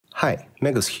Hi,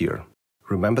 Megos here.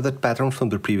 Remember that pattern from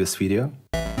the previous video?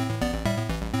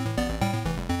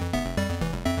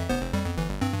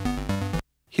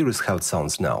 Here is how it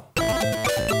sounds now.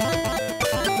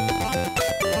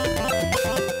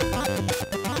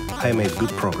 I made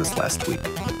good progress last week.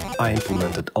 I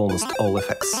implemented almost all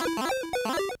effects.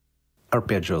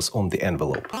 Arpeggios on the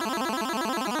envelope.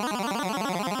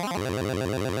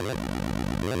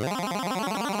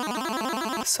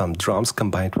 Some drums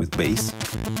combined with bass.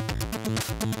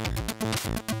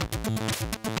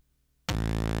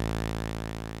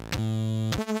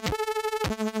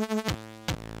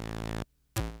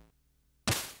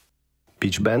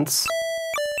 Pitch bends.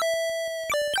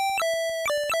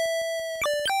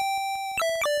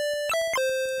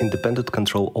 Independent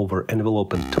control over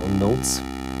envelope and tone notes.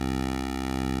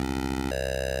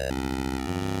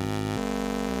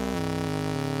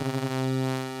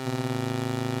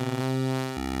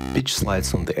 Pitch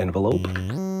slides on the envelope.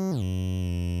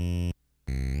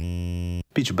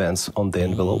 Pitch bends on the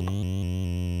envelope.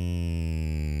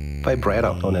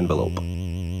 Vibrato on envelope.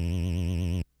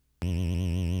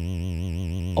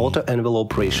 Auto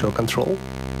envelope ratio control.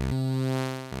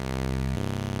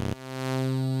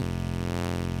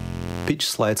 Pitch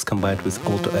slides combined with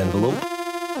auto envelope.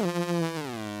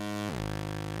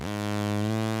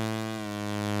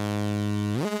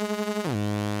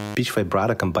 Pitch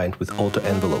vibrato combined with auto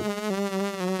envelope.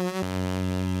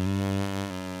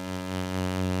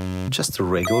 Just a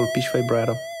regular pitch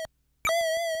vibrato.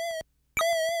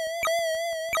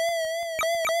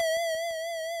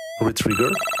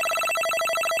 Retrigger.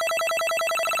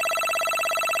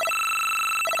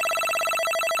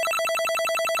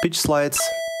 Pitch slides.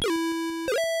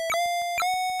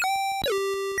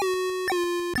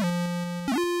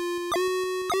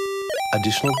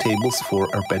 Additional tables for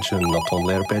arpeggio and not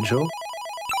only arpeggio.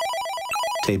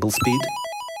 Table speed.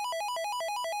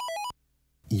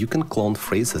 You can clone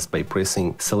phrases by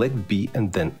pressing Select B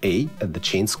and then A at the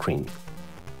chain screen.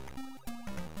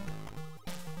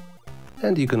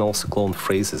 And you can also clone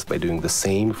phrases by doing the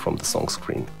same from the song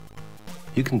screen.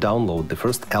 You can download the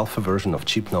first alpha version of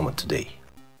ChipNomad today.